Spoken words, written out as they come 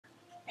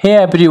Hey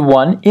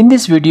everyone, in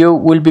this video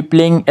we'll be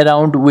playing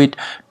around with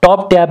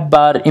top tab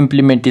bar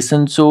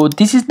implementation. So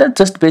this is not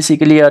just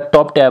basically a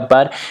top tab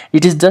bar,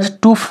 it is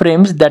just two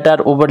frames that are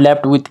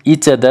overlapped with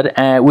each other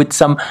with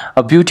some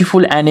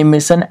beautiful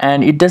animation,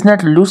 and it does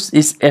not lose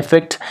its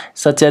effect,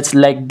 such as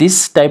like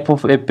this type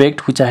of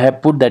effect which I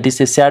have put, that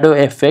is a shadow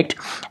effect.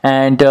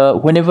 And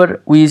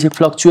whenever we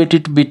fluctuate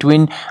it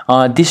between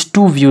these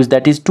two views,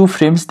 that is two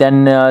frames,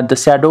 then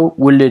the shadow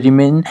will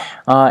remain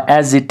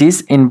as it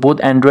is in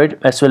both Android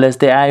as well as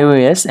the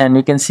iOS. And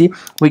you can see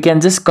we can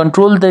just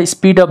control the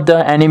speed of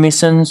the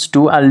animations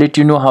too. I'll let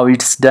you know how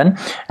it's done.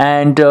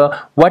 And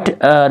what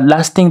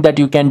last thing that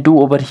you can do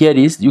over here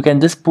is you can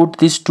just put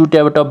this two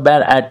tabletop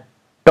bar at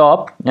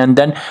top, and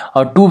then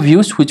two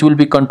views which will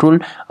be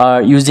controlled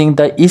using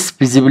the is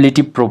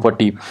visibility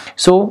property.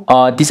 So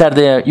these are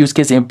the use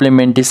case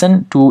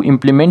implementation to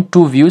implement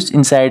two views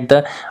inside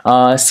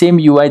the same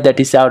UI, that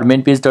is our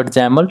main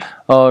page.xaml,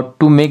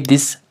 to make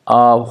this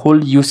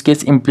whole use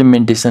case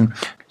implementation.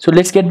 So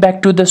let's get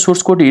back to the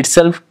source code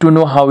itself to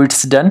know how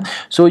it's done.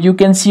 So you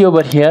can see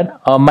over here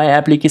my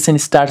application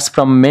starts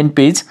from main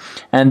page,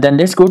 and then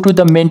let's go to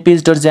the main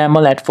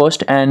page.xaml at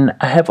first. And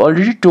I have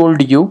already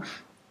told you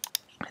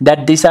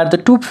that these are the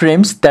two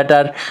frames that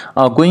are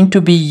going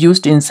to be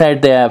used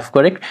inside the app,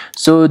 correct?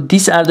 So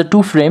these are the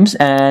two frames,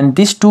 and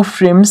these two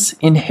frames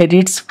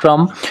inherits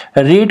from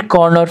a red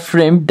corner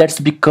frame.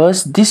 That's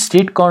because this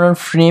red corner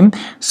frame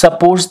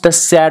supports the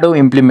shadow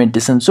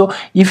implementation. So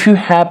if you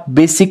have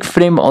basic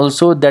frame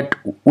also, that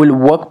will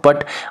work,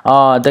 but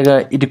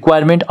the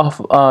requirement of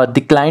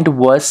the client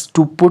was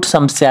to put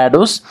some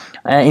shadows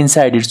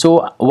inside it.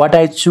 So what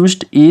I chose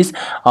is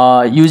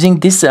using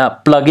this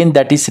plugin,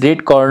 that is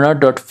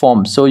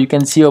redcorner.forms. So you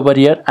can see over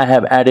here I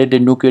have added a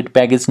NuCreate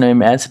package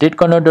name as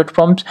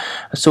redcorner.forms.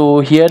 So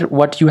here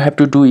what you have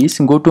to do is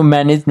go to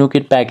manage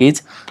NuCreate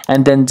package,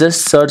 and then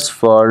just search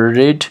for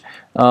red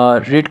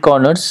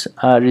corners,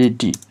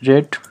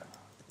 red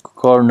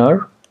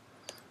corner.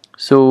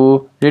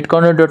 So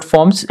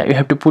redcorner.forms, you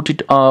have to put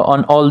it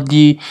on all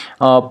the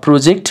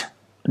project,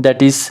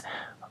 that is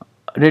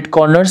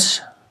redcorners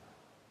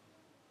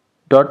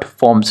dot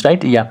forms,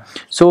 right? Yeah.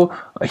 So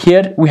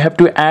here we have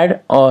to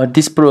add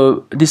this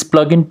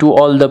plugin to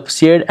all the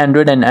shared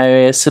Android and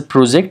iOS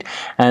project,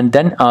 and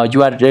then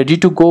you are ready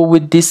to go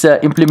with this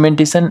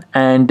implementation,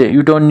 and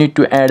you don't need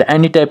to add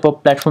any type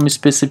of platform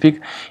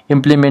specific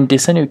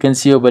implementation. You can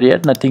see over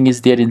here nothing is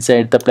there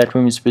inside the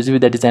platform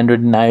specific, that is Android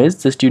and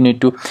iOS. Just you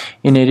need to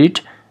inherit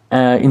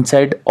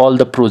inside all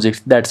the projects.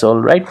 That's all,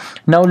 right?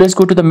 Now let's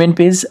go to the main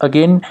page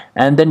again,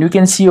 and then you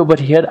can see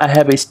over here I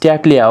have a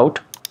stack layout,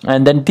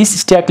 and then this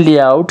stack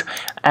layout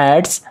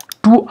adds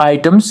two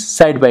items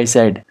side by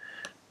side.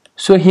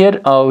 So here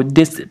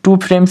these two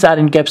frames are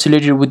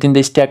encapsulated within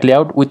the stack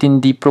layout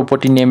within the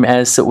property name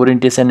as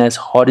orientation as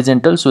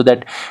horizontal, so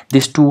that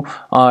these two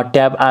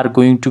tab are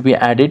going to be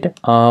added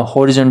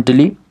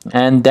horizontally.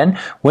 And then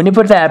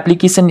whenever the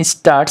application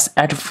starts,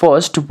 at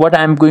first what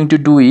I'm going to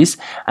do is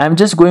I'm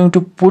just going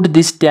to put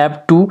this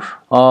tab to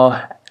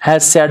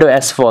has shadow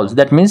as false.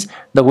 That means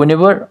the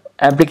whenever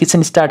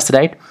application starts,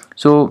 right?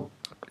 So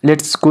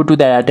let's go to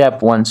the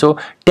tab 1. So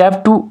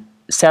tab 2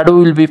 shadow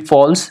will be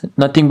false,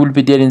 nothing will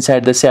be there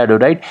inside the shadow,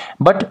 right?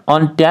 But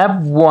on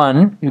tab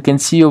 1 you can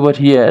see over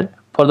here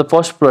for the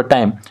first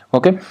time,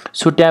 okay?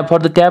 So for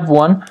the tab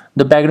 1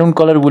 the background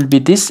color will be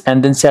this,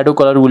 and then shadow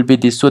color will be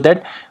this, so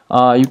that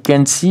you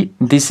can see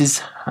this is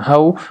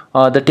how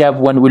the tab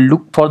 1 will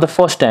look for the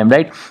first time,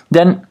 right?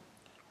 Then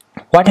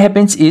what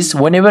happens is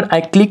whenever I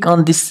click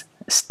on this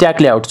stack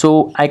layout,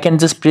 so I can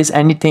just place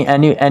anything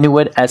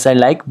anywhere as I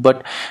like,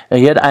 but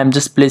here I am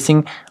just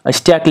placing a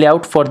stack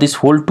layout for this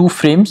whole two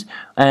frames,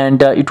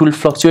 and it will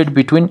fluctuate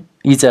between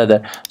each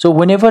other. So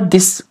whenever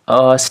this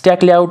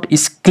stack layout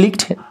is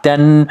clicked,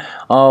 then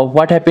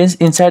what happens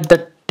inside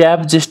the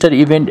tab gesture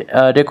event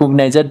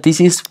recognizer,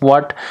 this is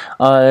what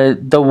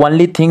the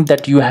only thing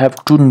that you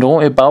have to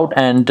know about,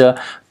 and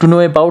to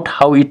know about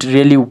how it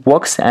really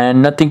works,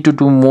 and nothing to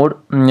do more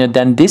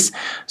than this.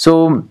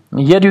 So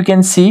here you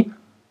can see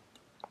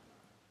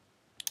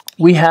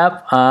we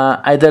have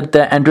either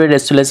the Android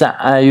as well as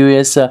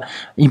iOS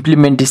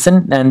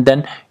implementation, and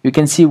then you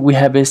can see we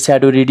have a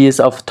shadow radius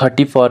of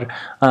 30 for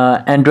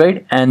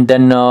Android, and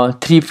then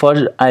 3 for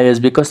iOS,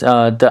 because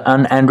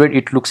on Android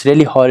it looks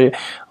really horrible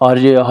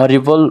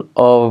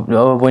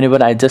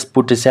whenever I just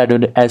put a shadow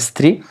as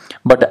 3,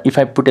 but if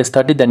I put as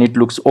 30 then it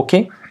looks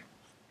okay.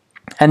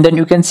 And then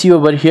you can see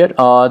over here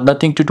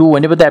nothing to do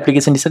whenever the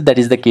application is set, that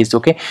is the case,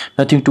 okay?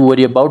 Nothing to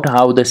worry about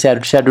how the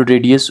shadow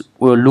radius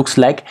looks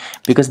like,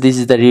 because this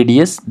is the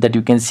radius that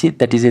you can see,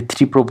 that is a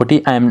 3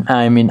 property.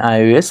 I'm in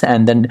iOS,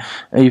 and then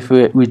if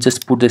we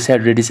just put the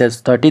shadow radius as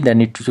 30, then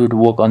it should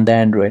work on the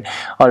Android.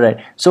 All right,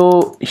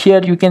 so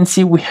here you can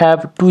see we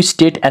have two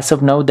state as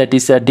of now, that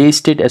is a day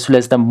state as well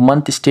as the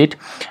month state.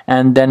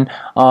 And then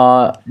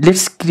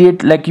let's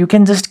create, like you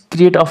can just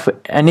create of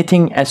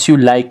anything as you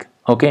like,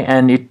 okay,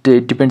 and it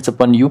depends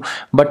upon you.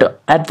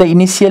 But at the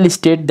initial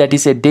state, that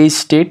is a day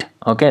state,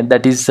 okay,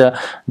 that is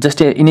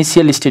just a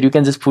initial state. You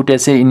can just put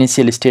as a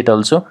initial state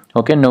also,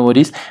 okay, no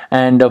worries.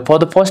 And for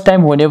the first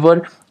time,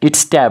 whenever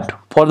it's tapped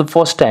for the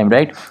first time,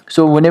 right,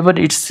 so whenever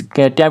it's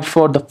tapped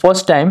for the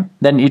first time,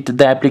 then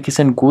the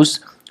application goes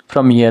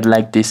from here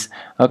like this,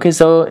 okay.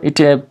 So it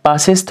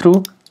passes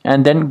through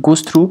and then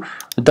goes through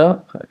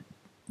the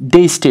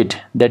day state.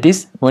 That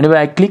is, whenever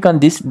I click on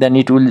this, then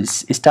it will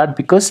start,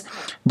 because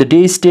the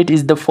day state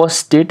is the first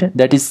state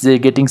that is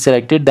getting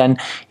selected. Then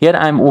here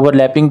I am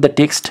overlapping the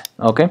text,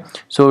 okay.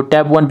 So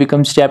tab 1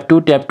 becomes tab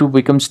 2, tab 2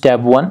 becomes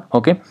tab 1,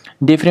 okay.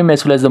 Day frame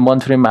as well as the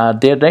month frame are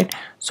there, right?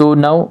 So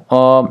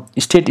now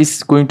state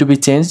is going to be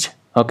changed,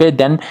 okay.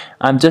 Then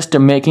I'm just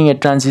making a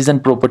transition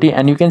property,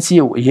 and you can see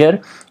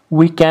here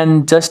we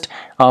can just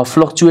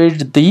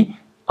fluctuate the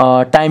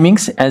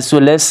timings as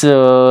well as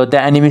the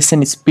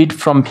animation speed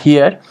from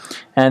here.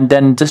 And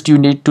then just you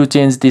need to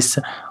change this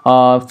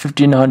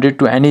 1500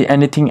 to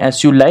anything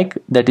as you like,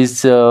 that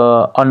is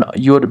on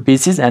your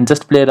basis, and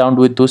just play around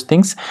with those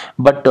things.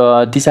 But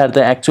these are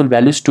the actual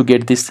values to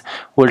get this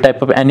whole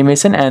type of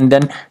animation. And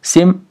then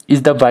same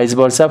is the vice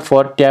versa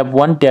for tab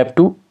 1, tab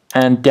 2,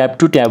 and tab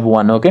 2, tab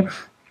 1, okay.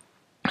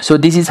 So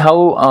this is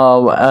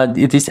how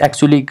this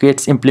actually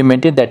gets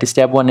implemented, that is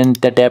tab 1 and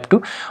the tab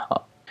 2.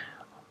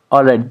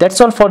 Alright, that's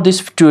all for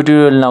this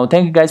tutorial now.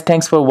 Thank you guys,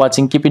 thanks for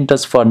watching. Keep in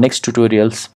touch for next tutorials.